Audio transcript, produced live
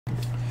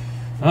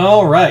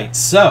Alright,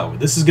 so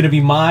this is going to be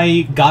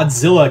my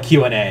Godzilla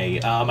Q&A.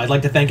 I'd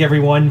like to thank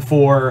everyone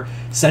for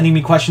sending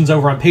me questions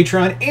over on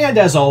Patreon, and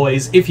as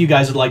always, if you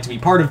guys would like to be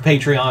part of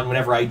Patreon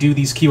whenever I do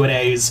these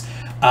Q&As,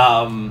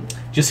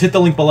 just hit the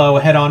link below,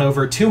 head on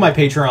over to my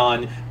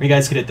Patreon, where you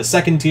guys can hit the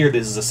second tier.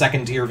 This is a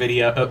second tier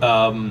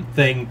video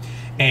thing,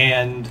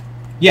 and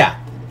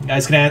yeah,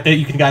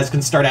 you guys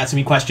can start asking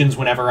me questions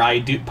whenever I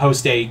do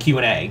post a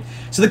Q&A.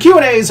 So the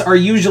Q&As are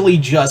usually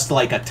just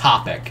like a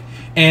topic.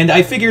 And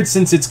I figured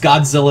since it's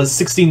Godzilla's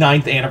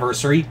 69th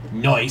anniversary,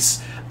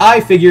 nice,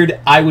 I figured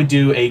I would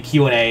do a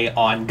Q&A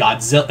on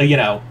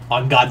Godzilla,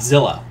 on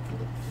Godzilla.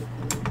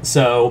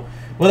 So,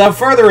 without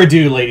further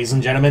ado, ladies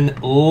and gentlemen,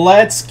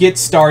 let's get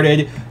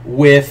started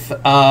with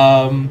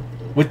the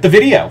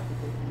video.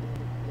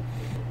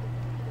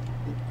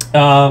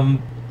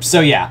 So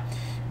yeah,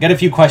 got a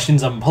few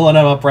questions. I'm pulling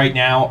them up right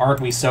now. Aren't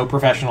we so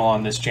professional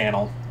on this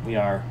channel? We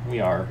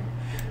are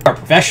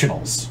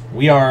professionals.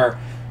 We are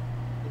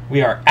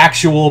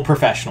actual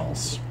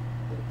professionals.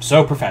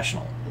 So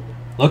professional.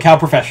 Look how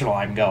professional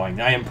I'm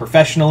going. I am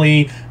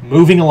professionally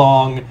moving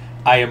along.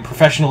 I am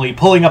professionally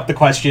pulling up the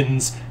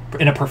questions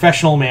in a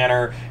professional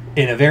manner,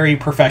 in a very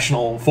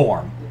professional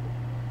form.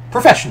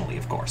 Professionally,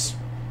 of course.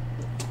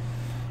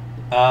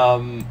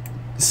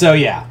 So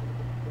yeah.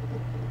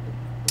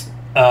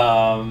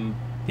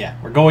 Yeah,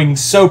 we're going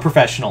so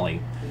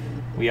professionally.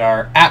 We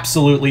are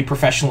absolutely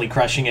professionally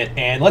crushing it,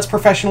 and let's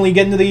professionally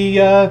get into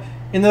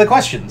the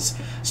questions.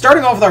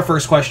 Starting off with our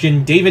first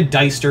question, David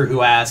Deister,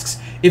 who asks,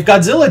 if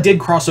Godzilla did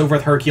cross over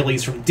with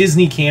Hercules from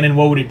Disney canon,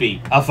 what would it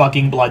be? A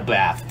fucking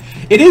bloodbath.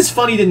 It is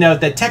funny to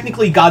note that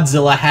technically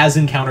Godzilla has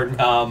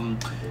encountered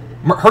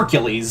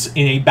Hercules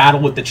in a battle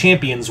with the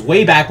Champions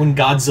way back when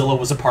Godzilla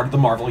was a part of the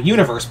Marvel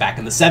Universe back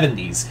in the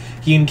 70s.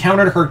 He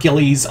encountered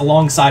Hercules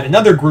alongside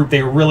another group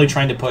they were really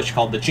trying to push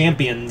called the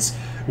Champions,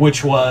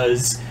 which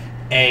was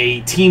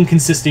a team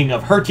consisting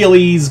of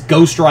Hercules,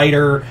 Ghost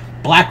Rider,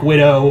 Black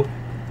Widow,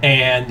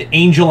 and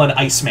Angel and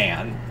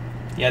Iceman.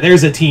 Yeah,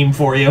 there's a team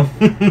for you.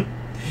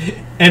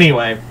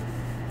 Anyway,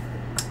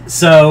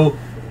 so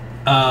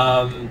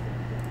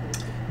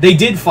they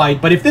did fight,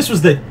 but if this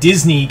was the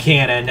Disney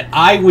canon,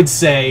 I would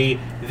say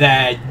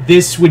that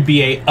this would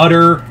be a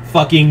utter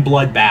fucking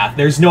bloodbath.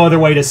 There's no other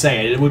way to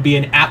say it. It would be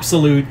an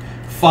absolute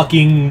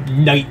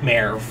fucking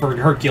nightmare for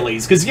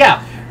Hercules. Because,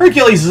 yeah,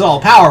 Hercules is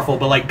all-powerful,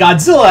 but, like,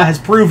 Godzilla has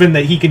proven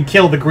that he can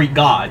kill the Greek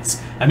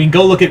gods. I mean,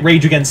 go look at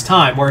Rage Against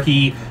Time, where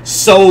he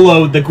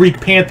soloed the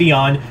Greek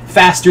pantheon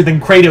faster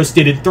than Kratos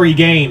did in 3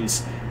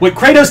 games. What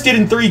Kratos did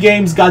in 3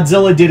 games,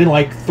 Godzilla did in,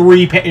 like,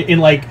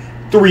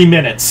 3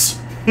 minutes.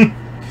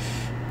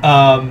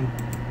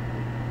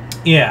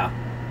 Yeah.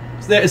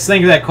 So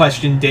thank you for that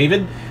question,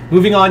 David.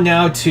 Moving on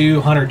now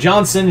to Hunter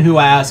Johnson, who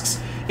asks,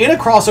 in a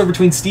crossover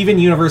between Steven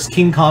Universe,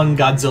 King Kong, and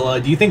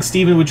Godzilla, do you think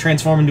Steven would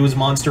transform into his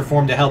monster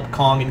form to help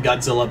Kong and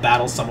Godzilla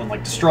battle someone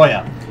like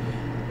Destroya?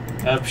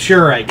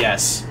 Sure, I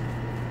guess.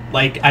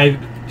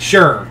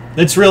 Sure.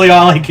 That's really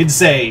all I can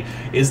say,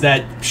 is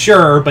that,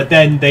 sure, but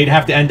then they'd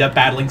have to end up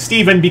battling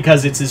Steven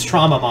because it's his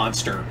trauma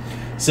monster.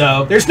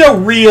 So, there's no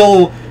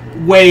real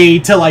way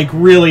to, like,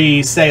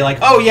 really say, like,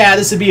 oh yeah,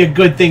 this would be a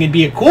good thing, it'd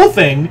be a cool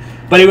thing,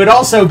 but it would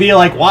also be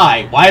like,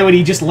 why? Why would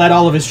he just let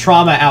all of his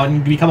trauma out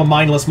and become a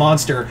mindless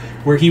monster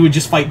where he would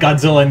just fight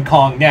Godzilla and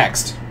Kong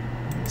next?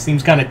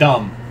 Seems kind of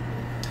dumb.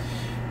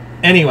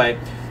 Anyway,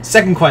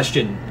 second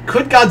question.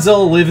 Could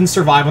Godzilla live and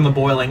survive on the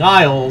Boiling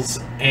Isles?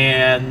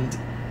 And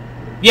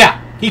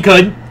yeah, he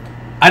could.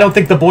 I don't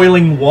think the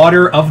boiling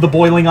water of the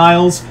Boiling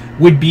Isles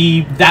would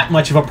be that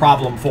much of a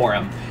problem for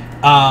him.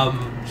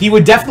 He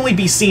would definitely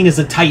be seen as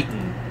a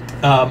Titan.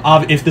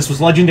 If this was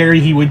legendary,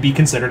 he would be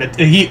considered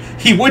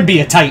he would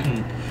be a Titan.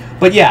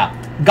 But yeah,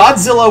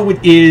 Godzilla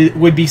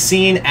would be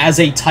seen as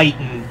a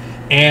Titan,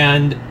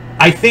 and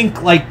I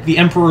think like the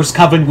Emperor's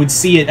Coven would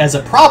see it as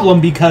a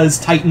problem because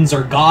Titans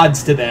are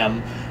gods to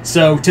them.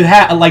 So to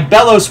have like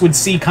Belos would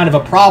see kind of a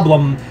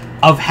problem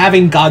of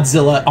having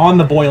Godzilla on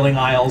the Boiling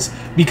Isles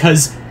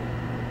because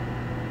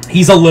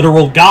he's a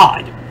literal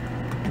god.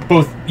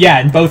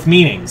 In both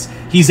meanings.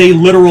 He's a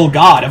literal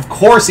god. Of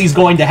course he's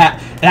going to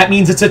have... That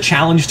means it's a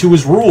challenge to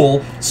his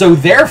rule, so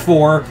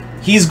therefore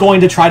he's going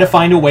to try to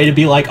find a way to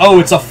be like, oh,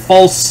 it's a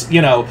false,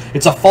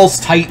 it's a false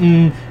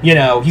Titan,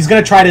 he's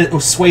going to try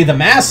to sway the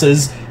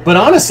masses, but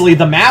honestly,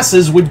 the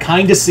masses would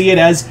kind of see it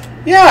as,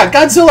 yeah,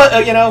 Godzilla,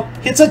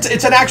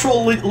 it's an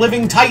actual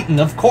living Titan,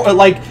 of course,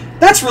 like,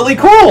 that's really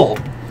cool.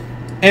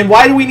 And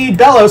why do we need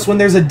Belos when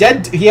there's a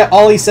dead...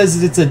 all he says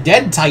is it's a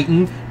dead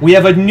Titan. We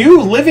have a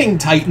new living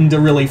Titan to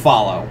really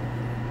follow.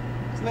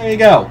 So there you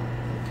go.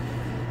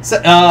 So,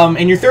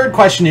 and your third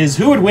question is,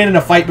 who would win in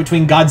a fight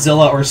between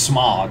Godzilla or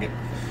Smog?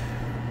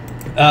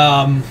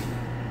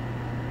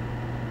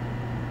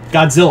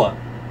 Godzilla.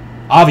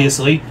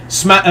 Obviously.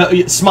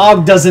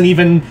 Smog doesn't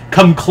even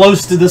come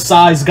close to the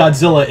size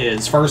Godzilla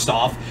is, first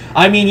off.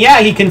 I mean,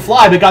 yeah, he can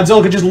fly, but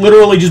Godzilla could just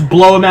literally just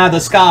blow him out of the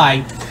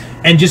sky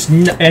and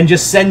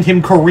just send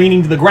him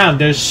careening to the ground,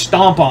 just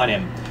stomp on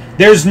him.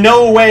 There's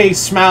no way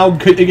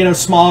Smog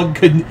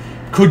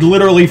could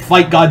literally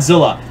fight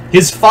Godzilla.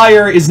 His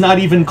fire is not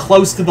even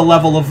close to the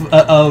level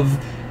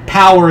of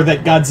power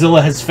that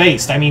Godzilla has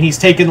faced. I mean, he's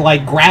taken,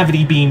 like,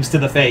 gravity beams to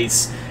the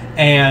face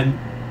and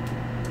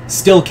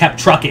still kept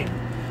trucking.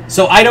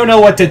 So I don't know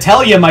what to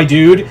tell you, my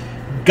dude.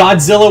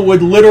 Godzilla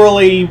would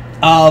literally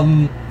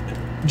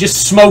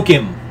just smoke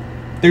him.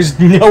 There's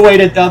no way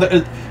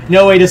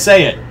to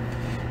say it.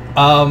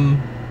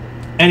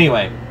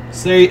 Anyway,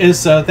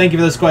 so thank you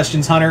for those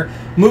questions, Hunter.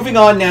 Moving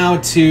on now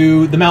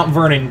to the Mount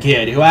Vernon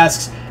kid, who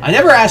asks, I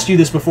never asked you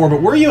this before,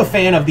 but were you a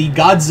fan of the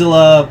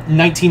Godzilla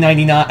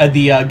 1999,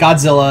 the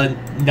Godzilla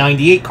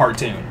 98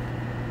 cartoon?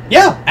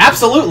 Yeah,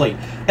 absolutely.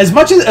 As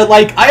much as,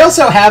 like, I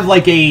also have,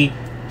 like, a,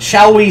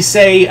 shall we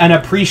say, an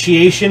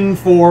appreciation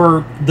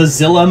for the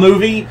Zilla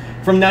movie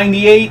from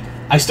 98.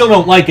 I still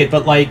don't like it,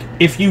 but, like,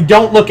 if you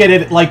don't look at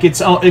it like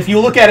its own, if you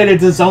look at it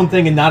as its own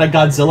thing and not a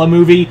Godzilla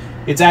movie,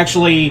 it's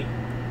actually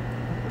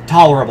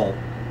tolerable.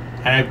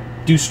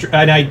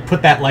 And I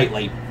put that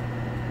lightly.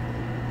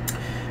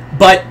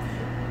 But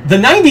the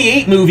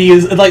 98 movie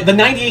is, like, the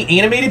 98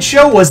 animated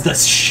show was the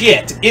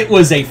shit. It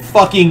was a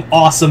fucking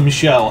awesome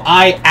show.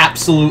 I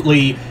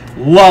absolutely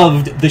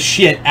loved the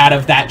shit out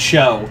of that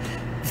show.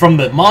 From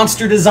the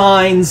monster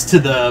designs to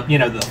the, you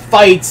know, the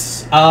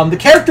fights, the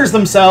characters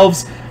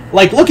themselves.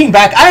 Like, looking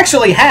back, I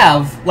actually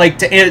have, like,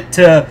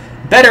 to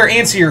better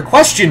answer your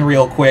question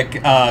real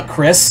quick,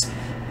 Chris.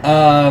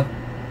 Let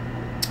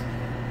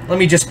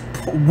me just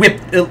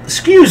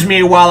excuse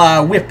me while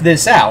I whip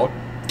this out.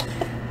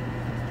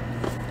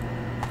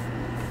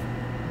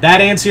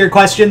 That answer your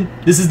question?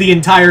 This is the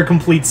entire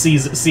complete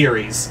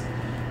series.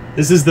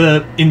 This is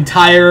the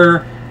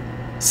entire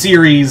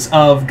series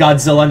of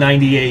Godzilla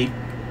 98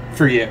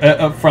 for you.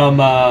 From,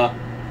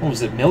 what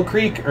was it, Mill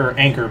Creek or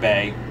Anchor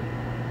Bay?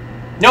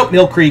 Nope,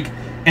 Mill Creek.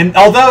 And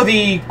although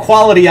the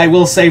quality, I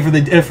will say, for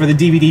the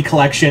DVD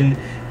collection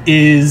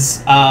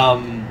is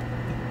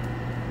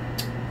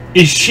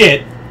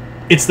shit,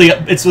 it's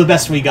the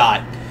best we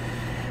got.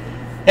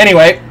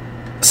 Anyway,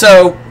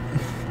 so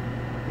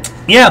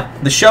yeah,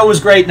 the show was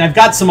great, and I've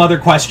got some other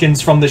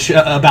questions from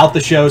the about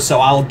the show, so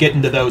I'll get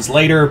into those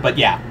later. But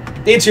yeah,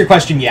 to answer your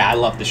question, yeah, I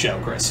love the show,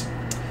 Chris.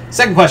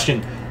 Second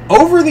question: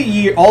 over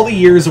all the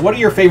years, what are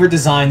your favorite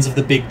designs of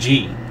the Big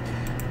G?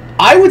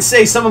 I would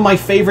say some of my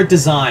favorite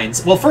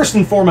designs, well, first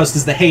and foremost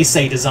is the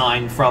Heisei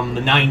design from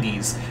the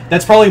 90s.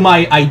 That's probably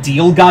my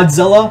ideal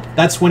Godzilla.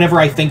 That's whenever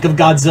I think of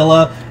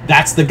Godzilla,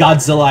 that's the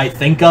Godzilla I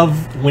think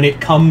of when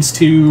it comes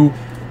to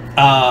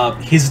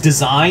his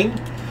design.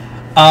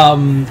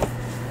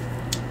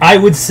 I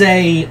would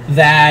say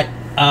that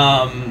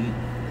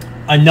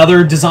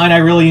another design I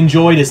really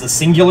enjoyed is the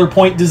Singular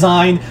Point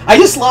design. I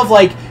just love,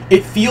 like,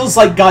 it feels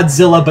like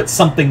Godzilla, but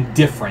something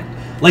different.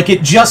 Like,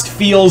 it just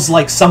feels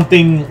like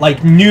something,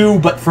 like, new,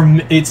 but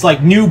it's,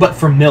 like, new but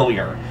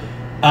familiar.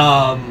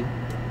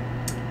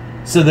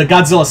 So the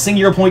Godzilla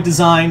Singular Point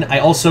design, I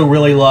also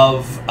really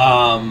love,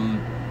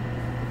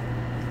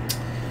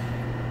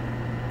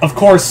 of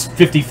course,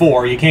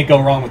 54. You can't go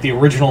wrong with the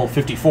original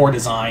 54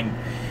 design.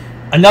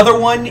 Another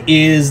one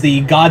is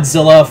the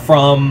Godzilla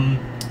from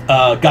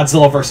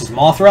Godzilla vs.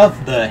 Mothra.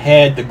 The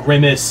head, the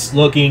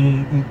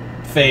grimace-looking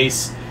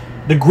face.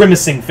 The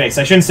grimacing face.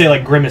 I shouldn't say,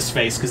 like, grimace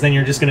face, because then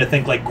you're just going to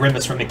think, like,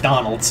 Grimace from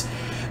McDonald's.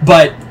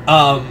 But,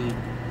 I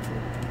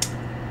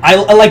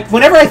like,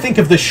 whenever I think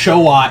of the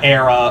Showa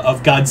era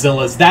of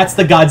Godzillas, that's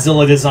the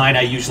Godzilla design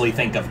I usually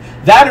think of.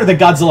 That or the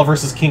Godzilla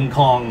vs. King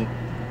Kong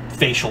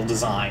facial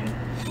design.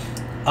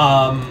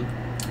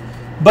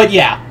 But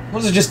yeah,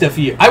 those are just a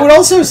few. I would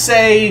also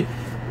say,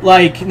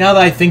 like, now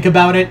that I think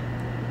about it,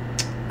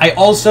 I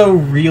also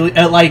really,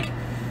 like,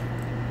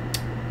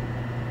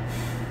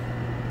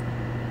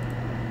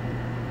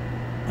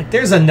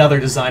 there's another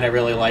design I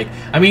really like.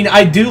 I mean,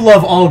 I do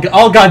love all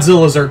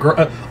Godzillas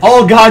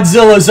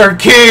are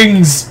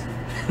kings.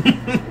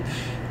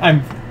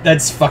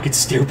 That's fucking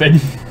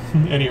stupid.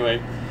 Anyway,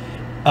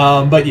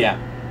 but yeah.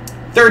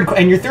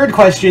 Your third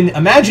question.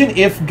 Imagine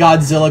if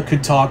Godzilla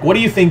could talk. What do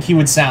you think he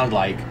would sound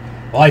like?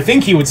 Well, I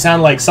think he would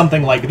sound like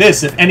something like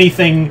this, if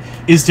anything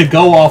is to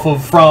go off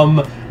of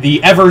from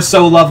the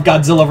ever-so-loved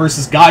Godzilla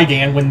vs.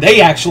 Gigan when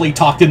they actually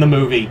talked in the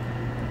movie.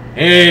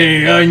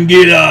 Hey,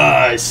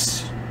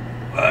 Anguillas!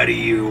 What do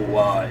you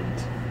want?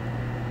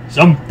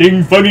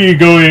 Something funny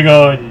going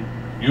on.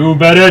 You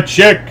better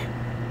check.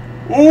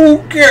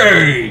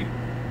 Okay.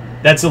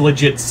 That's a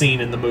legit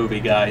scene in the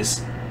movie,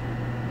 guys.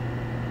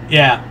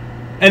 Yeah.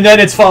 And then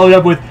it's followed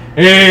up with,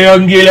 hey,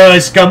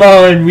 Anguillas, come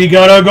on, we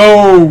gotta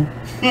go.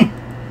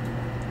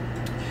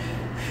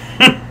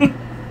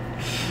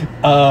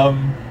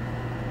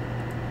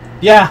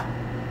 Yeah.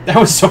 That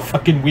was so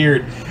fucking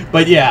weird.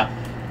 But yeah.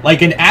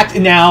 Like an act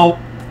now...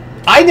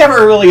 I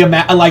never really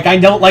I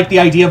don't like the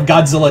idea of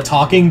Godzilla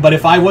talking, but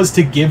if I was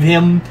to give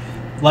him,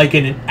 like,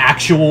 an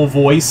actual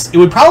voice, it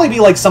would probably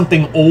be, like,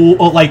 something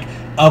old, like,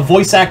 a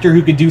voice actor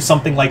who could do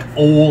something, like,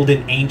 old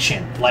and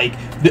ancient, like,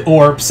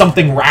 or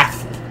something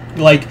wrathful.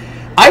 Like,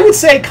 I would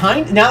say,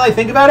 now that I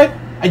think about it,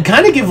 I'd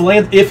kind of give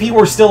Lance, if he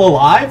were still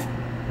alive,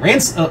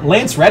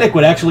 Lance Reddick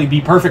would actually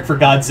be perfect for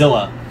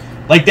Godzilla.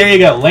 Like, there you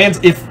go. Lance,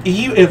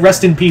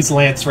 rest in peace,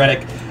 Lance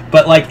Reddick.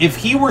 But, like, if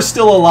he were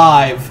still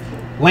alive,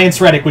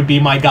 Lance Reddick would be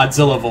my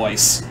Godzilla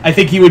voice. I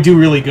think he would do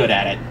really good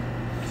at it.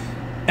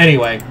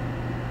 Anyway.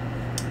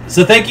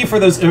 So thank you for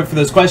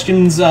those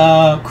questions,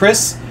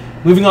 Chris.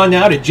 Moving on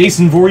now to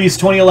Jason Voorhees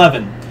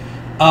 2011.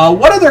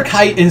 What other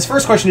and his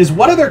first question is,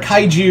 what other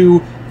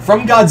kaiju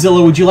from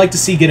Godzilla would you like to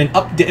see get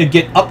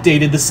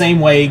updated the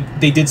same way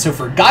they did so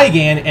for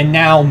Gigan and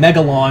now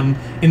Megalon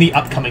in the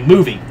upcoming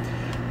movie?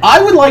 I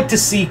would like to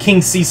see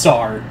King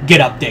Caesar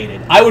get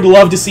updated. I would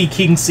love to see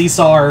King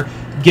Caesar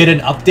get an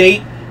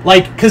update.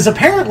 Like, because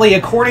apparently,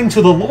 according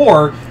to the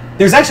lore,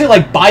 there's actually,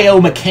 like,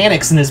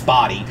 biomechanics in his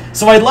body.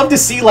 So I'd love to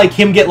see, like,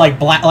 him get, like,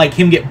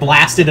 get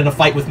blasted in a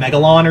fight with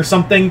Megalon or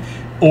something.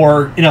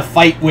 Or in a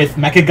fight with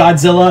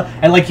Mechagodzilla,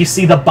 and, like, you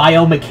see the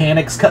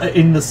biomechanics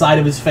in the side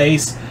of his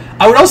face.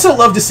 I would also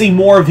love to see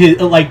more of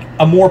his, like,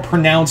 a more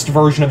pronounced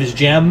version of his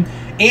gem,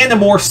 and a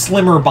more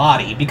slimmer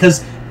body,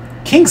 because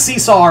King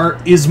Caesar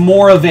is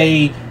more of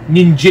a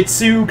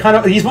ninjutsu kind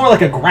of... He's more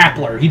like a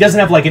grappler. He doesn't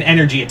have, like, an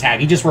energy attack.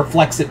 He just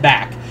reflects it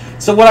back.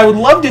 So what I would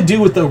love to do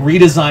with the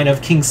redesign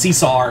of King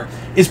Caesar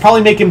is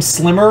probably make him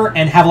slimmer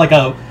and have, like,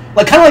 a...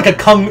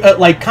 kind of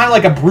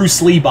like a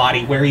Bruce Lee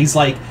body, where he's,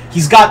 like...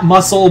 He's got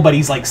muscle, but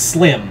he's, like,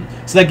 slim.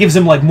 So that gives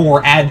him, like,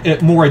 more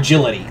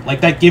agility.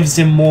 Like, that gives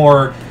him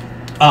more...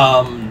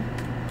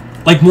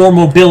 like, more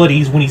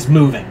mobilities when he's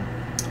moving.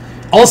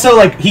 Also,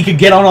 like, he could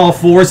get on all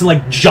fours and,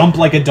 like, jump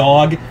like a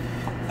dog.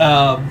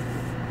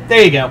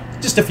 There you go.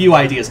 Just a few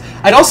ideas.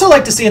 I'd also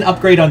like to see an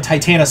upgrade on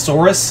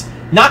Titanosaurus.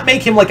 Not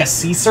make him like a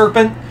sea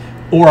serpent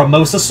or a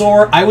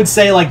mosasaur. I would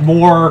say, like,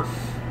 more...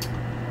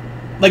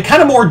 Like,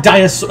 kind of more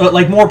dinosaur...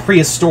 Like, more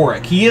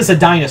prehistoric. He is a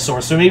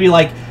dinosaur, so maybe,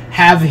 like,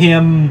 have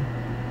him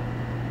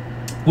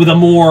with a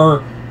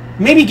more...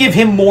 Maybe give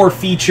him more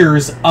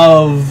features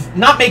of...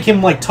 Not make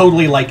him, like,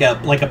 totally like a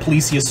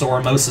plesiosaur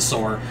or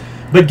mosasaur,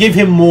 but give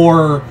him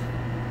more...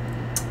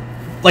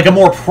 Like, a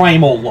more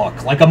primal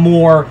look. Like, a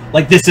more...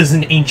 Like, this is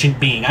an ancient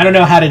being. I don't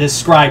know how to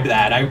describe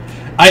that.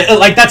 I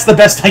like, that's the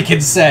best I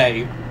can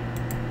say.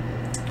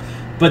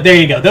 But there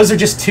you go. Those are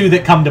just two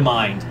that come to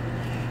mind.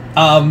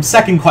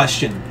 Second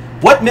question.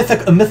 What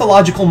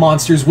mythological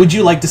monsters would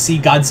you like to see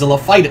Godzilla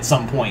fight at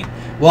some point?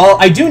 Well,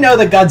 I do know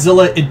that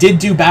Godzilla did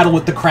do battle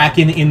with the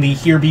Kraken in the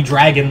Here Be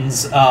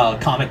Dragons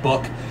comic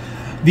book.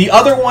 The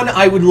other one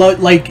I would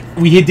like...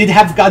 We did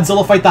have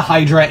Godzilla fight the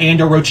Hydra and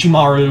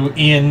Orochimaru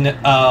in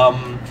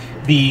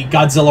the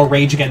Godzilla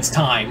Rage Against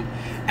Time.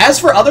 As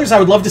for others, I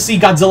would love to see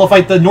Godzilla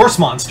fight the Norse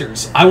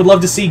monsters. I would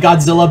love to see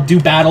Godzilla do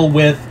battle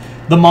with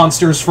the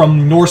monsters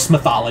from Norse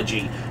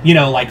mythology. You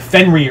know, like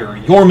Fenrir,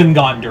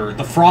 Jormungandr,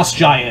 the Frost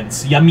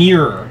Giants,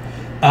 Ymir,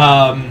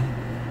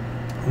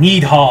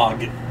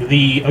 Nidhogg,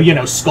 the, you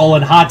know, Skull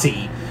and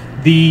Hati.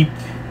 The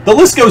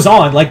list goes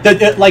on.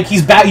 Like,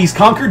 he's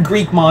conquered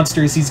Greek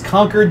monsters, he's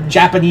conquered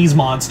Japanese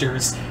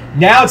monsters.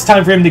 Now it's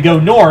time for him to go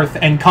north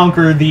and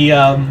conquer the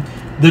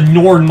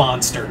Norn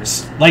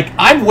monsters. Like,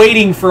 I'm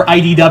waiting for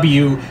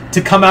IDW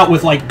to come out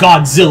with, like,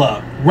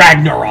 Godzilla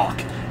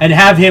Ragnarok and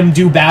have him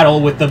do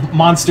battle with the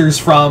monsters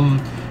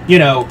from, you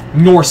know,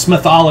 Norse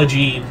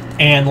mythology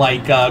and,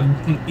 like,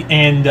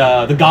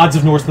 the gods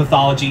of Norse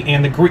mythology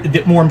and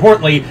more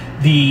importantly,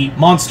 the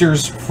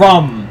monsters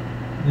from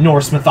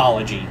Norse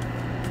mythology.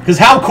 Because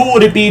how cool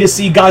would it be to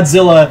see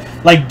Godzilla,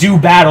 like, do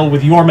battle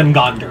with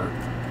Jormungandr?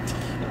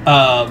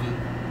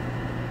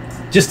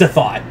 Just a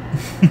thought.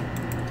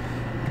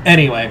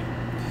 Anyway,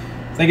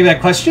 thank you for that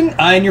question.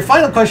 And your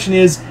final question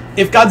is,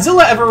 if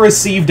Godzilla ever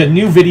received a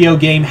new video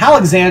game, how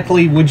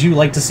exactly would you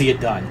like to see it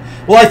done?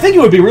 Well, I think it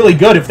would be really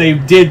good if they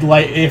did,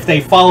 like, if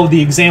they followed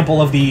the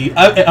example of the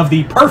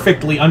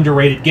perfectly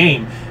underrated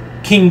game,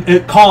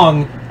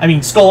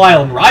 Skull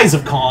Island: Rise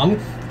of Kong.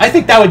 I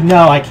think that would...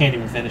 No, I can't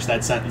even finish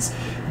that sentence.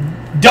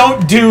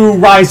 Don't do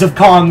Rise of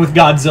Kong with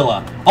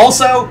Godzilla.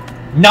 Also,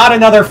 not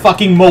another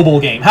fucking mobile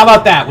game. How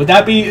about that? Would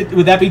that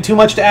be too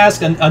much to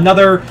ask?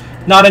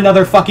 Not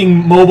another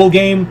fucking mobile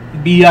game?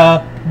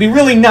 It'd be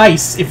really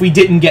nice if we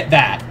didn't get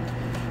that.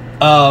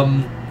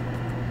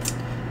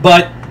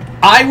 But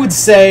I would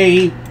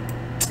say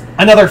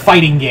another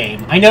fighting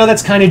game. I know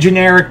that's kind of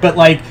generic, but,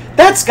 like,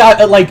 that's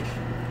got, like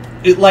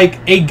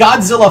a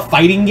Godzilla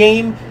fighting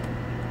game.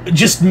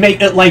 Just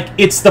make it, like,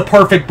 it's the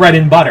perfect bread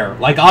and butter.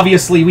 Like,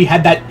 obviously, we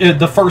had that,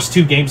 the first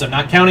two games. I'm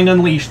not counting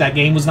Unleashed. That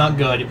game was not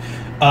good.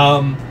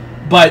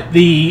 But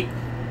the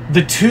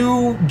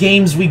two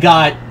games we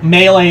got,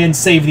 Melee and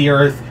Save the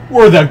Earth,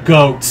 were the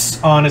GOATs,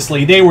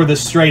 honestly. They were the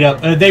straight up...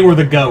 they were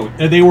the GOAT.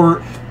 They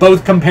were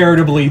both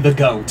comparatively the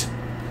GOAT.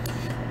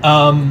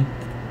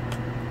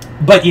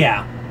 But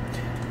yeah.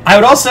 I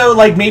would also,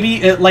 like,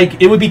 maybe,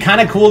 it would be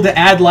kind of cool to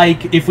add,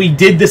 like, if we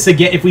did this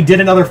again, if we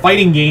did another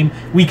fighting game,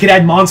 we could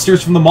add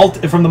monsters from the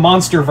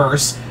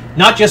Monsterverse.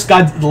 Not just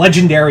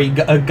legendary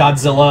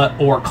Godzilla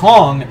or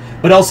Kong,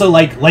 but also,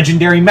 like,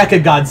 legendary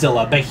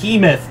Mechagodzilla,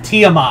 Behemoth,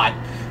 Tiamat,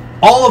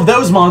 all of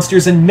those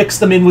monsters, and mix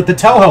them in with the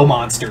Toho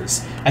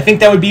monsters. I think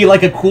that would be,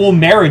 like, a cool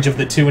marriage of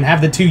the two and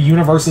have the two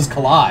universes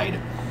collide.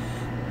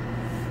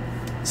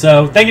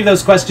 So, thank you for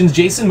those questions,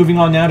 Jason. Moving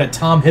on now to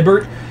Tom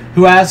Hibbert,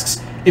 who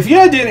asks, if you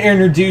had to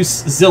introduce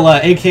Zilla,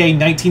 aka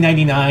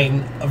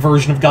 1999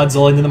 version of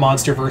Godzilla, into the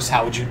MonsterVerse,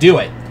 how would you do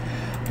it?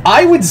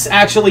 I would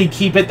actually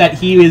keep it that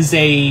he is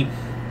a...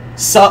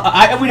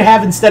 I would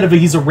have, instead of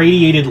he's a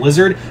radiated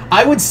lizard,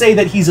 I would say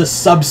that he's a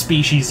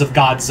subspecies of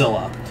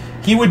Godzilla.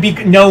 He would be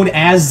known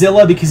as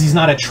Zilla because he's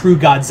not a true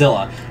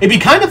Godzilla. It'd be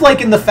kind of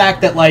like in the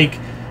fact that, like,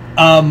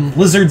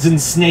 lizards and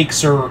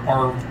snakes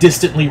are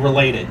distantly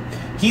related.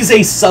 He's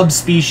a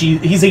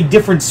subspecies, he's a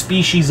different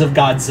species of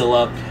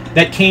Godzilla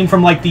that came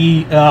from, like,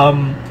 the,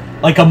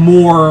 like a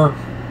more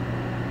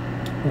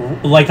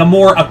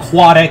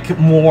aquatic,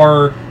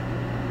 more...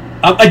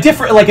 a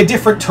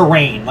different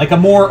terrain, like a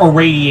more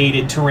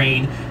irradiated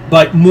terrain,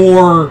 but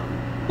more,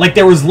 like,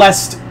 there was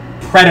less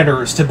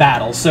predators to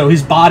battle, so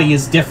his body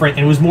is different,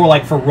 and it was more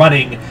like for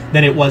running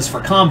than it was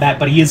for combat,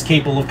 but he is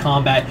capable of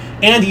combat,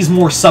 and he's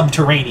more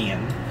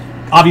subterranean,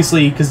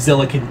 obviously, because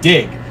Zilla can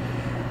dig.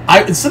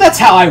 So that's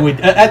how I would,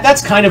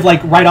 that's kind of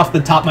like, right off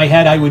the top of my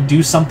head, I would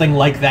do something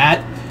like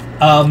that,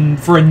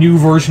 for a new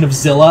version of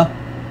Zilla.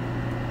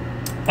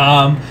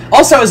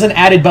 Also, as an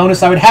added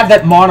bonus, I would have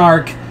that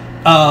Monarch,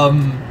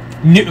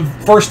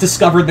 first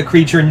discovered the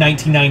creature in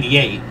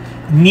 1998.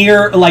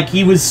 Near, like,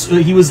 he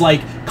was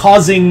like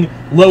causing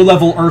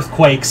low-level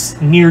earthquakes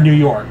near New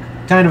York.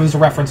 Kind of as a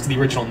reference to the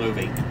original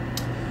movie.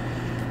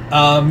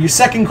 Your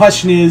second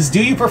question is,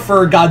 do you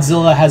prefer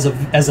Godzilla as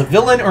a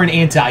villain or an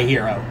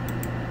anti-hero?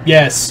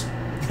 Yes.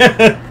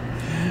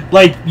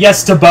 Like,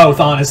 yes to both,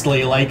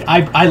 honestly. Like,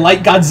 I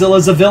like Godzilla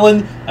as a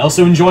villain. I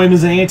also enjoy him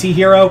as an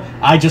anti-hero.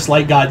 I just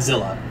like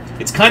Godzilla.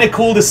 It's kind of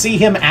cool to see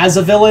him as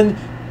a villain,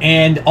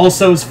 and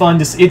also it's fun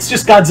to see. It's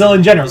just Godzilla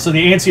in general, so to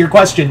answer your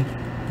question,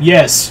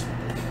 yes.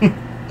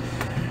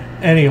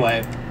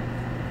 Anyway.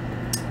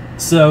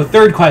 So,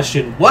 third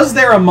question. Was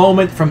there a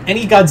moment from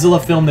any Godzilla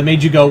film that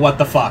made you go, what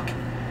the fuck?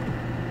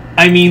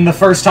 I mean, the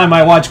first time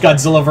I watched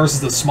Godzilla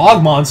vs. the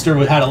Smog Monster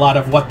had a lot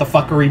of what the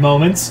fuckery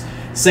moments.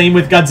 Same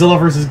with Godzilla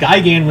vs.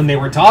 Gigan when they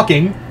were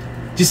talking.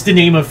 Just to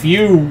name a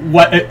few,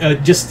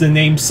 just to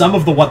name some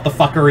of the what the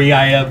fuckery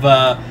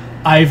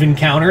I've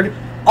encountered.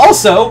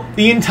 Also,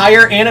 the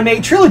entire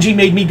anime trilogy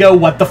made me go,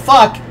 what the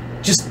fuck?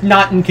 Just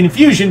not in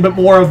confusion, but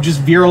more of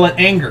just virulent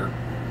anger.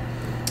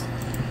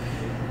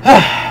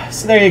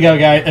 So there you go,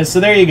 guys. So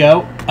there you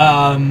go.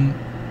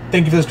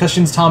 Thank you for those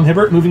questions, Tom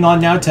Hibbert. Moving on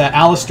now to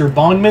Alistair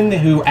Bondman,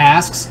 who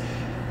asks,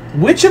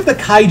 which of the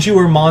kaiju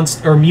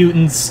or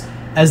mutants,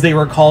 as they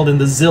were called in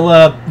the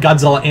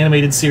Godzilla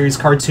animated series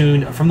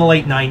cartoon from the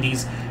late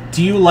 90s,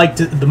 do you like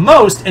the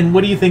most, and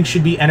what do you think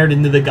should be entered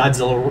into the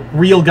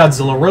real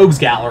Godzilla Rogues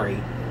Gallery?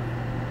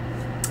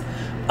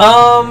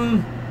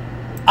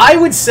 I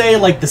would say,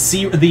 like, the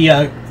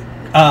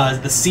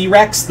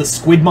C-Rex, the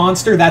squid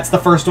monster. That's the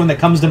first one that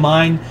comes to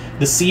mind.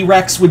 The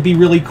C-Rex would be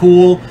really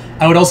cool.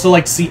 I would also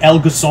like to see El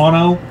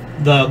Gusano,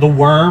 the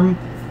worm.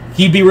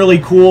 He'd be really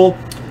cool.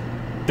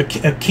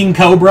 The King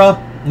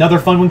Cobra, another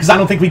fun one, because I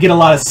don't think we get a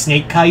lot of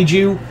snake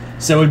kaiju.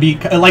 So it'd be,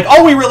 like,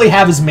 all we really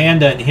have is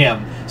Manda and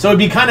him. So it'd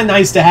be kind of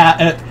nice to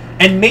have,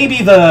 and maybe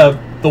the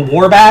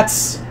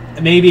Warbats,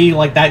 maybe,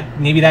 like,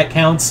 maybe that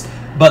counts.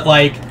 But,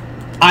 like,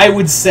 I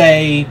would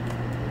say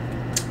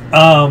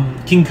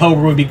King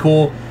Cobra would be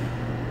cool.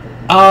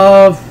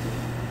 I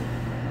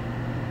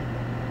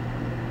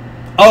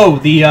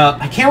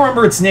can't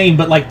remember its name,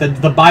 but, like, the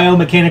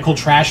biomechanical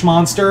trash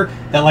monster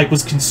that, like,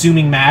 was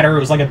consuming matter. It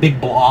was like a big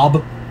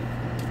blob.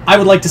 I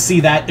would like to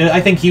see that.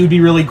 I think he would be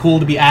really cool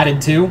to be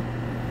added to.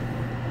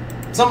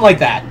 Something like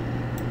that.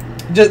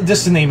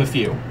 Just to name a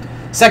few.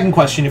 Second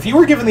question. If you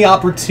were given the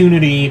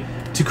opportunity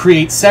to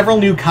create several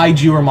new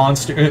kaiju or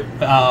monster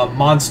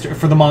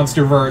for the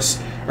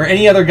MonsterVerse or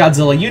any other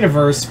Godzilla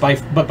universe by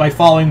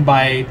following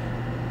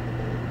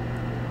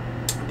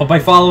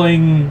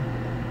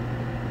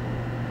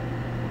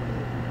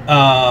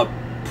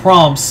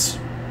prompts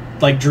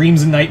like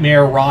Dreams and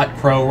Nightmare, Rot,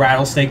 Crow,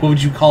 Rattlesnake, what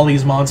would you call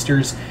these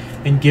monsters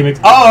and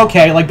gimmicks? Oh,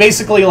 okay, like,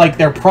 basically, like,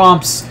 they're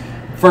prompts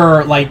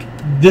for, like,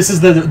 this is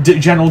the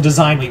general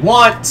design we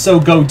want, so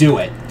go do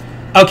it.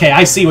 Okay,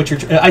 I see what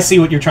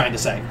you're trying to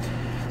say.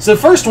 So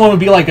the first one would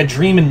be like a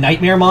Dream and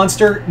Nightmare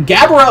monster.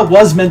 Gabara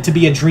was meant to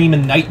be a Dream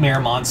and Nightmare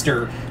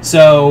monster,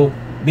 so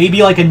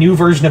maybe like a new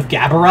version of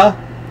Gabara.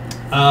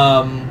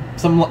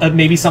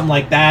 Maybe something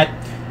like that.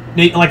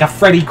 Maybe like a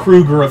Freddy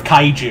Krueger of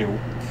kaiju.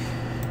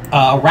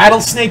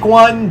 Rattlesnake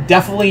one,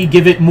 definitely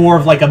give it more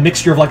of like a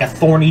mixture of like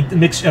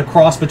a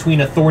cross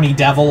between a thorny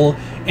devil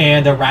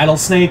and a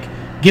rattlesnake.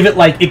 Give it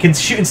like, it can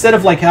shoot, instead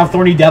of like how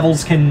thorny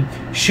devils can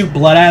shoot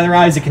blood out of their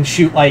eyes, it can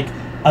shoot like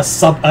an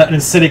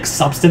acidic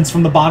substance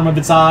from the bottom of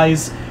its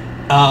eyes.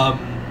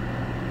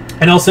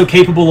 And also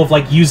capable of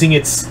like using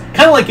its,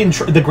 kind of like in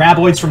the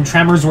graboids from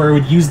Tremors, where it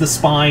would use the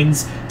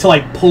spines to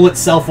like pull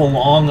itself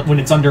along when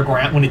it's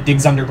underground, when it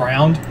digs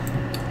underground.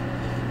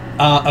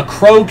 A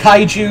crow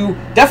kaiju,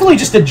 definitely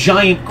just a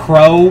giant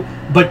crow,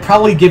 but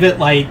probably give it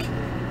like,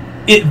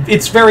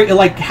 it's very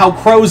like how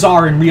crows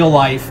are in real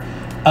life.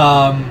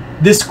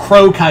 This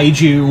crow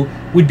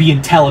kaiju would be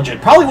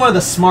intelligent, probably one of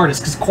the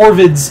smartest, because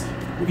corvids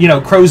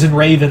crows and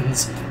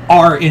ravens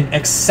are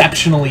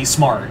exceptionally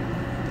smart.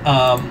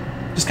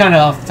 Just kind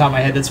of off the top of my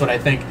head, that's what I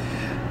think.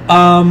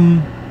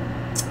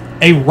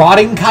 A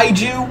rotting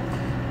kaiju,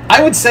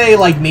 I would say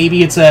like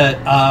maybe it's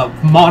a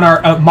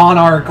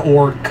monarch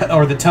or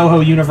the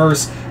Toho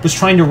universe was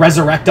trying to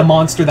resurrect a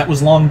monster that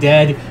was long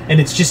dead,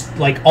 and it's just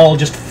like all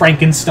just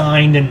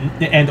Frankenstein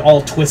and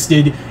all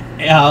twisted.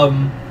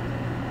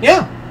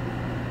 Yeah,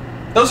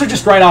 those are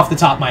just right off the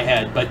top of my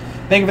head. But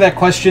thank you for that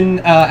question,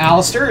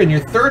 Alistair. And your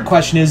third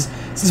question is,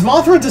 since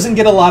Mothra doesn't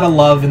get a lot of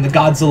love in the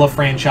Godzilla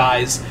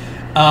franchise,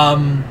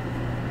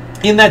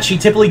 in that she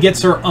typically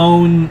gets her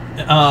own,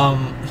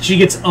 she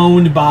gets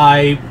owned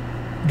by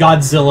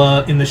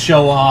Godzilla in the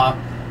Showa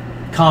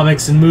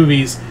comics and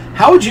movies,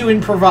 how would you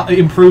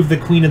improve the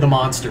Queen of the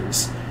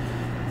Monsters?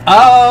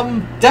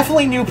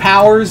 Definitely new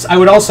powers. I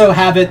would also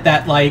have it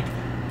that, like,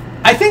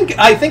 I think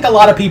a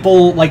lot of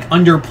people like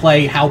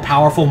underplay how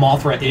powerful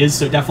Mothra is,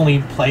 so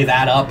definitely play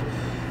that up.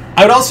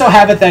 I would also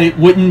have it that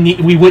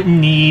we wouldn't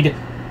need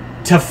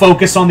to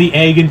focus on the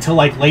egg until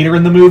like later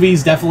in the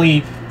movies.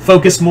 Definitely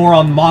focus more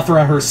on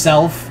Mothra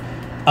herself,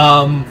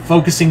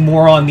 focusing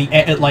more on the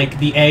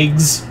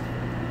eggs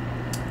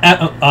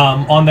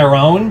on their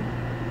own.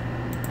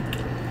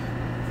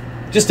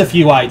 Just a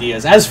few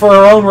ideas. As for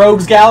her own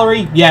rogues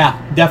gallery, yeah,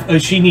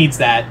 she needs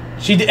that.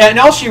 And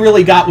all she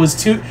really got was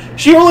two.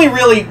 She only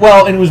really,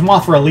 well, and it was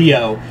Mothra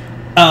Leo.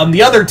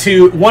 The other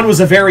two, one was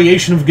a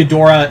variation of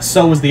Ghidorah,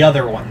 so was the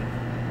other one.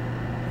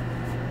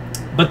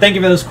 But thank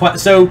you for those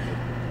questions. So,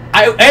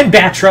 and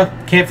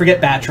Batra, can't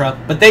forget Batra,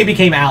 but they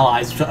became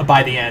allies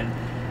by the end.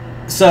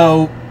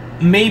 So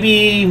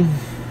maybe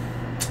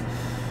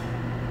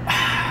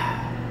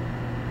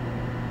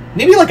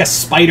like a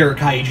spider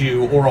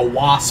kaiju or a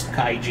wasp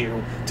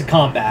kaiju to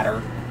combat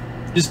her.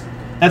 Just,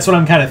 that's what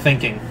I'm kind of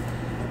thinking.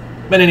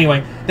 But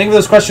anyway, thank you for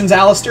those questions,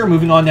 Alistair.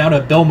 Moving on now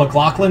to Bill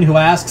McLaughlin, who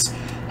asks,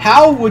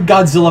 how would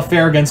Godzilla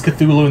fare against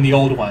Cthulhu and the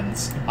Old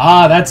Ones?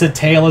 Ah, that's a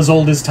tale as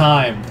old as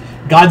time.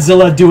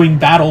 Godzilla doing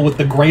battle with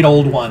the Great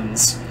Old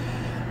Ones.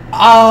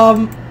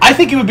 I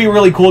think it would be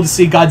really cool to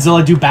see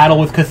Godzilla do battle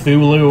with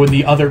Cthulhu and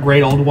the other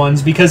Great Old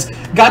Ones, because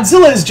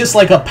Godzilla is just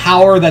like a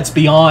power that's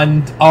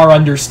beyond our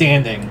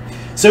understanding.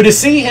 So to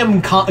see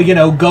him,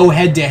 go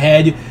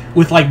head-to-head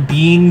with, like,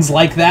 beings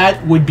like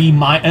that would be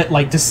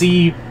to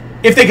see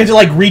if they could,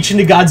 like, reach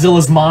into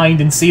Godzilla's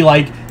mind and see,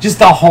 like, just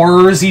the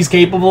horrors he's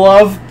capable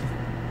of.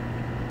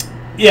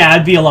 Yeah,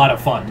 it'd be a lot of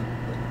fun.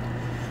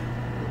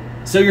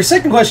 So your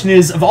second question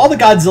is, of all the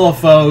Godzilla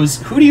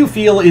foes, who do you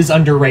feel is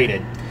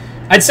underrated?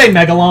 I'd say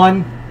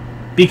Megalon,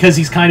 because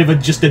he's kind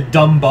of just a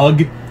dumb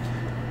bug.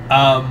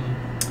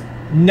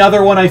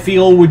 Another one I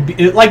feel would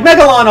be, like,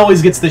 Megalon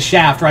always gets the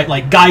shaft, right?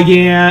 Like,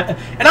 Gigant.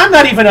 And I'm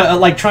not even,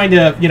 trying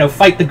to,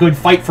 fight the good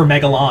fight for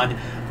Megalon.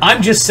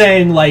 I'm just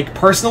saying, like,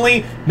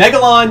 personally, maybe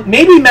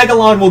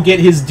Megalon will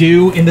get his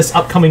due in this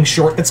upcoming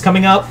short that's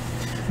coming up.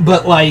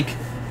 But, like,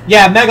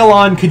 yeah,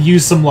 Megalon could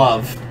use some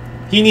love.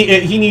 He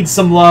needs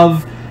some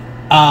love.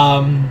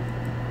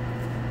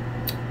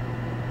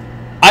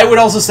 I would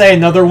also say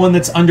another one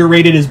that's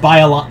underrated is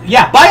Biollante.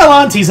 Yeah,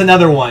 Biolante's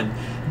another one.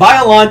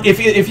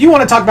 If you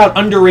want to talk about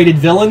underrated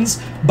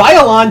villains,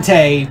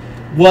 Biollante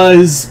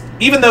was,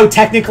 even though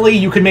technically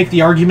you could make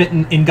the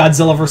argument in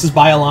Godzilla vs.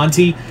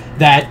 Biollante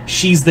that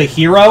she's the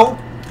hero,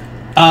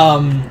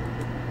 I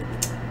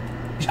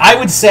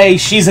would say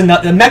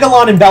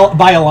Megalon and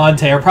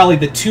Biollante are probably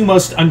the two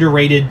most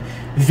underrated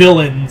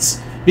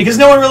villains, because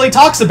no one really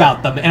talks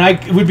about them, and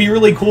it would be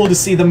really cool to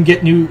see them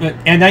get new,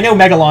 and I know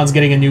Megalon's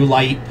getting a new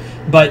light,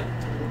 but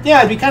yeah,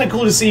 it'd be kind of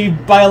cool to see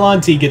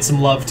Biollante get some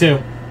love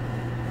too.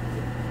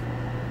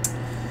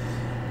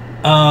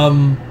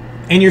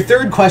 And your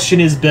third question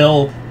is,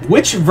 Bill,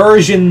 which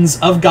versions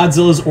of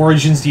Godzilla's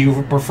origins do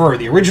you prefer,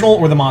 the original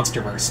or the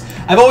MonsterVerse?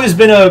 I've always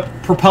been a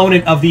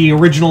proponent of the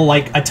original,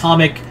 like,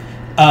 atomic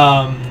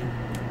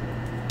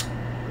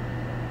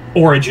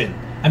origin.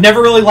 I've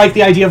never really liked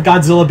the idea of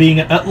Godzilla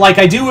being, like,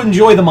 I do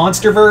enjoy the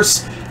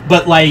MonsterVerse,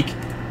 but, like,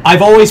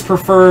 I've always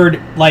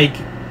preferred, like,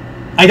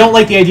 I don't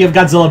like the idea of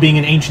Godzilla being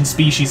an ancient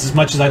species as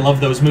much as I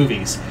love those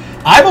movies.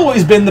 I've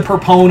always been the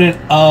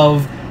proponent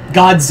of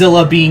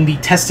Godzilla being the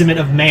testament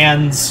of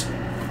man's,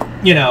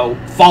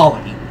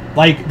 folly.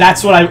 Like,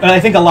 that's what I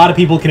think a lot of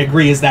people can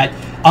agree, is that,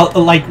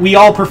 like, we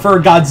all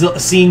prefer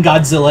seeing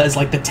Godzilla as,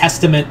 like, the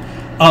testament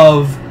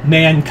of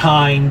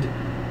mankind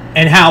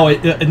and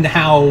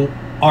how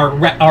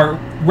our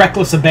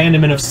reckless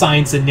abandonment of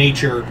science and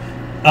nature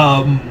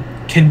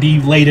can be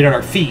laid at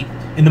our feet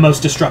in the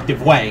most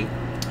destructive way.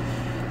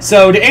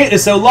 And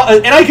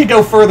I could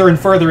go further and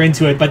further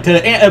into it,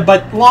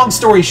 but long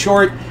story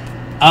short,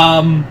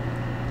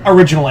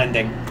 original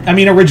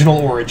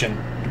origin.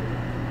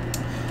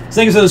 So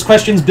thank you for those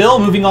questions, Bill.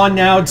 Moving on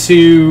now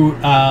to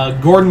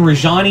Gordon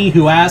Rajani,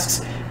 who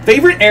asks,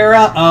 favorite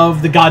era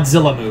of the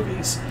Godzilla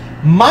movies?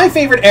 My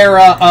favorite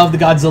era of the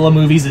Godzilla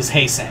movies is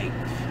Heisei.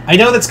 I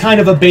know that's kind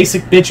of a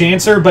basic bitch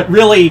answer, but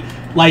really,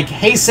 like,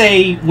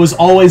 Heisei was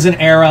always an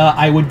era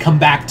I would come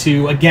back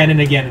to again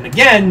and again and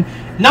again.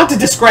 Not to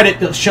discredit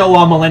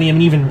Showa, Millennium,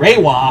 and even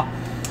Reiwa,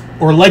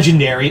 or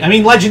Legendary. I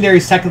mean, Legendary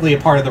is technically a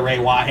part of the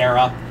Reiwa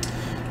era.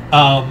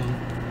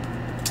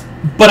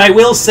 But I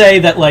will say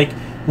that, like,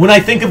 when I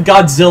think of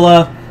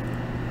Godzilla,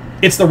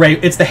 it's the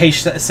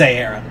Heisei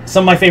era.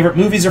 Some of my favorite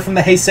movies are from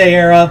the Heisei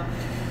era.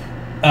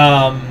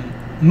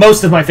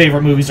 Most of my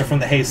favorite movies are from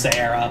the Heisei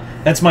era.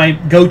 That's my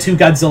go-to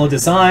Godzilla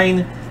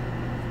design.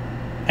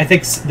 I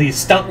think the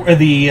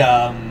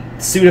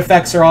suit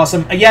effects are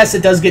awesome. Yes,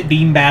 it does get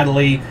beam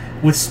battley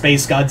with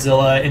Space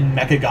Godzilla and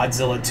Mecha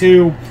Godzilla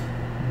 2,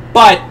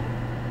 but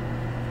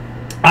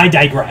I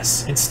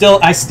digress. It's still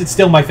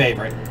my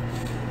favorite.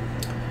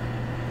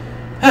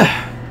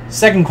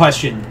 Second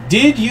question: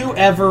 did you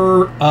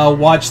ever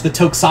watch the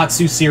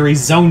Tokusatsu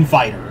series Zone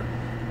Fighter?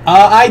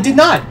 I did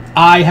not.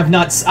 I have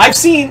not. I've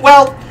seen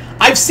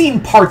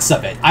parts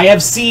of it. I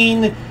have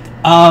seen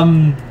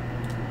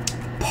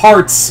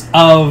parts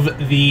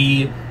of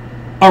the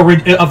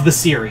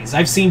series.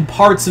 I've seen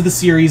parts of the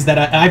series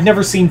that I've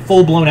never seen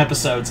full-blown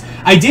episodes.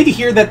 I did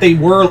hear that they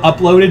were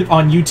uploaded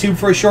on YouTube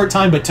for a short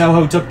time, but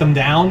Toho took them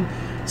down.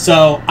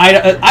 So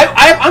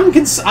I'm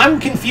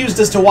confused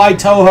as to why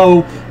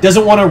Toho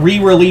doesn't want to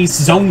re-release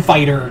Zone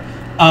Fighter,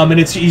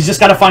 and you just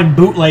got to find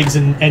bootlegs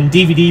and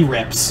DVD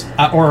rips,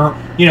 or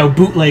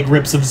bootleg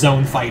rips of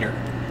Zone Fighter.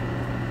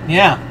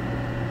 Yeah.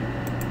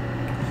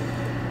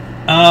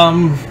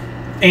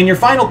 And your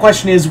final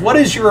question is, what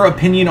is your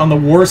opinion on the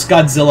worst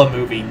Godzilla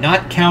movie,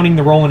 not counting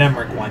the Roland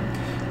Emmerich one?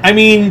 I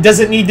mean, does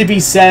it need to be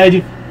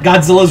said,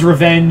 Godzilla's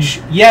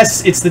Revenge?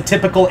 Yes, it's the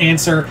typical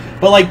answer,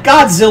 but like,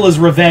 Godzilla's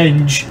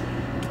Revenge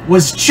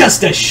was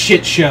just a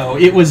shit show.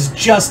 It was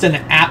just an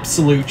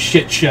absolute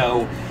shit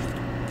show.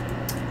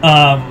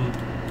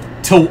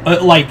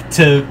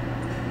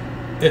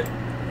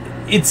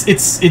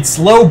 It's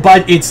low,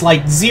 but it's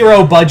like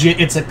zero budget.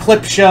 It's a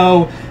clip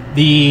show.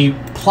 The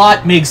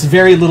plot makes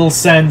very little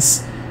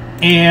sense,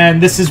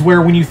 and this is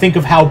where, when you think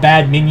of how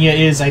bad Minya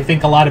is, I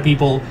think a lot of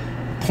people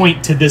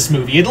point to this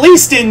movie. At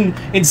least in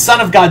Son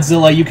of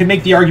Godzilla, you can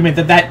make the argument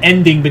that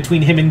ending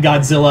between him and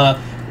Godzilla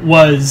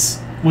was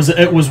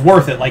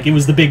worth it. Like, it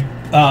was the big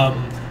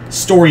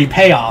story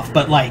payoff.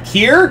 But like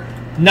here,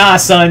 nah,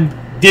 son,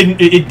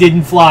 it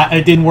didn't fly.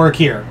 It didn't work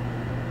here.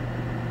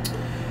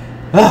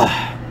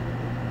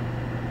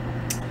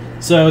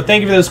 So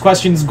thank you for those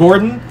questions,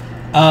 Gordon.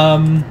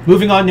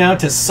 Moving on now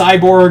to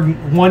Cyborg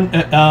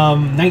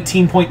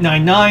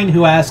 19.99,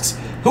 who asks,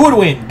 who would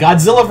win,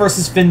 Godzilla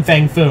versus Fin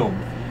Fang Foom?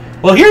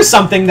 Well, here's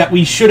something that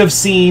we should have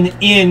seen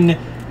in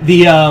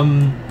the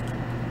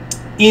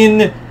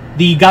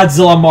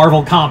Godzilla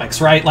Marvel comics,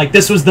 right? Like,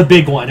 this was the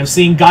big one of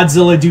seeing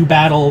Godzilla do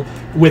battle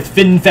with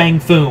Fin Fang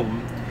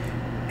Foom.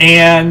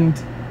 And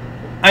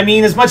I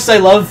mean, as much as I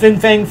love Fin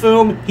Fang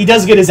Foom, he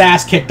does get his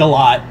ass kicked a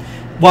lot.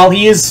 While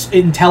he is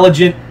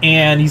intelligent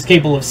and he's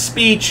capable of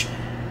speech,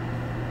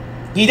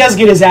 he does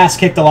get his ass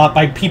kicked a lot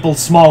by people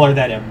smaller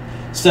than him.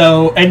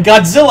 So, and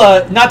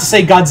Godzilla, not to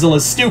say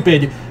Godzilla's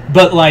stupid,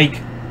 but like,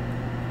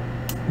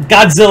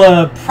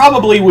 Godzilla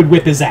probably would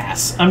whip his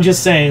ass. I'm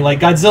just saying, like,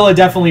 Godzilla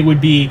definitely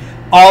would be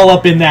all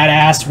up in that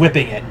ass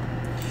whipping it.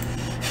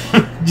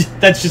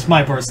 That's just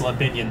my personal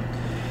opinion.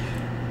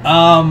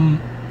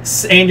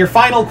 And your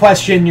final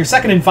question, your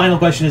second and final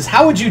question is,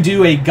 how would you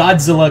do a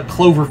Godzilla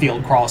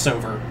Cloverfield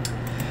crossover?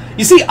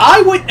 You see, how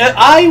I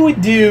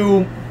would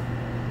do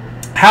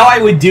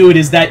it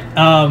is that,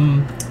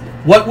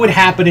 what would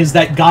happen is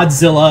that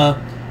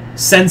Godzilla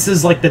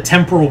senses, like, the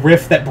temporal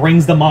rift that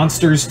brings the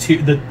monsters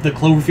to, the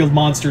Cloverfield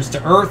monsters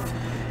to Earth,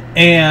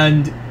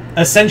 and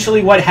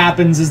essentially what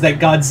happens is that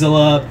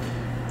Godzilla,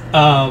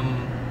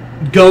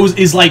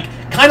 is like,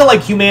 kind of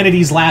like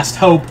humanity's last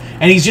hope,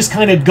 and he's just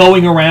kind of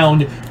going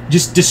around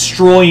just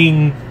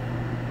destroying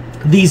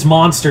these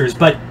monsters.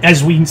 But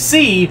as we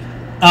see,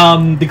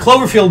 the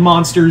Cloverfield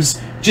monsters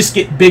just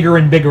get bigger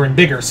and bigger and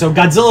bigger. So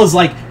Godzilla's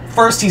like,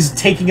 first he's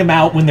taking them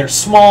out when they're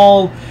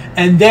small,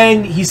 and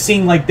then he's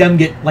seeing like them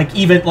get like,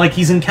 even like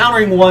he's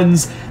encountering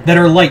ones that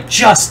are like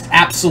just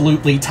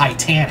absolutely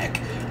titanic.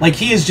 Like,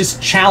 he is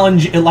just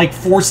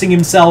forcing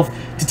himself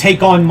to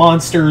take on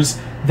monsters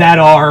that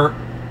are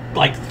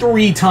like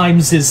 3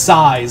 times his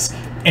size.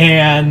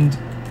 And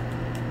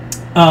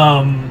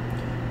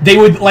they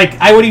would, like,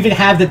 I would even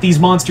have that these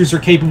monsters are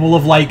capable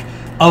of like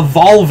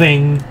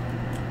evolving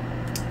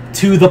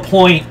to the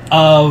point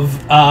of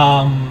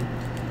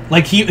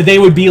they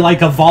would be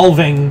like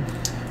evolving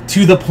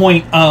to the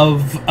point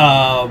of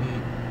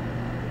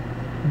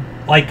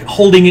like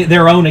holding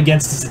their own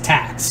against his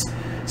attacks.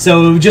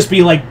 So it would just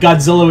be like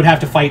Godzilla would have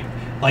to fight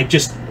like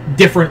just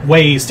different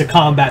ways to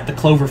combat the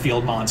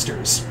Cloverfield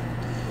monsters.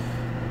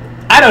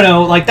 I don't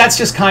know, like, that's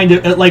just kind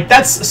of like,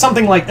 that's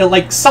something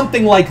like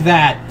something like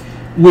that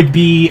would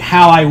be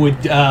how I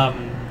would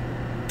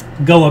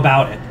go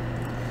about it.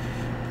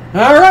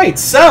 Alright,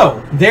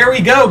 so there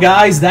we go,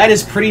 guys. That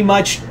is pretty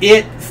much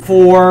it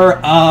for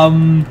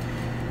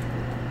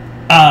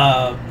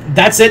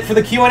that's it for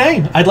the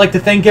Q&A. I'd like to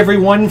thank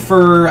everyone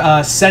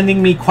for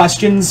sending me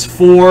questions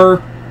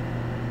for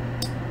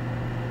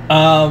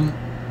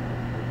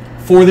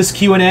this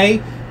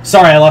Q&A.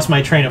 Sorry, I lost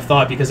my train of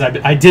thought because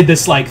I did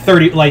this like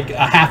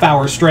a half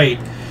hour straight.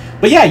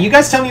 But yeah, you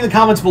guys tell me in the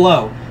comments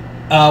below.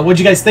 What'd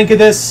you guys think of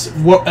this?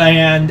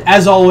 And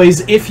as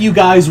always, if you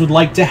guys would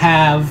like to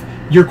have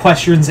your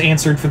questions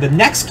answered for the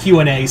next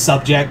Q&A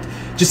subject,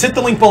 just hit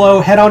the link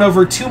below, head on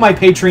over to my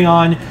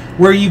Patreon,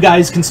 where you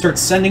guys can start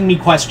sending me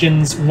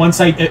questions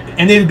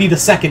and it would be the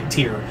second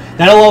tier.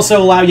 That'll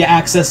also allow you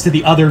access to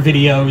the other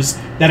videos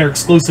that are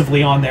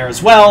exclusively on there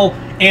as well,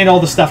 and all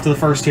the stuff to the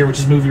first tier, which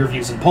is movie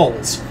reviews and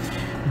polls.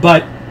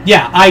 But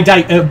yeah, I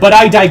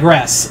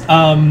digress.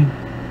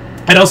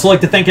 I'd also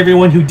like to thank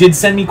everyone who did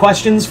send me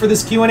questions for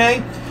this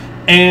Q&A,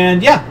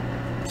 and yeah.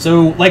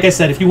 So, like I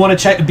said, if you want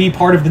to be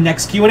part of the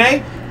next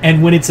Q&A,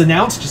 and when it's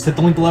announced, just hit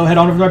the link below, head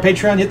on over to my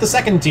Patreon, hit the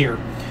second tier.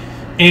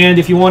 And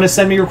if you want to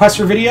send me requests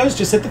for videos,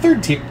 just hit the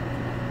third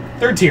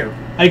tier.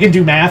 I can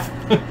do math.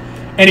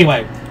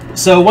 Anyway,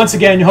 so once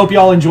again, hope you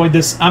all enjoyed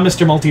this. I'm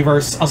Mr.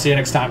 Multiverse. I'll see you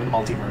next time in the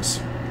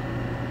Multiverse.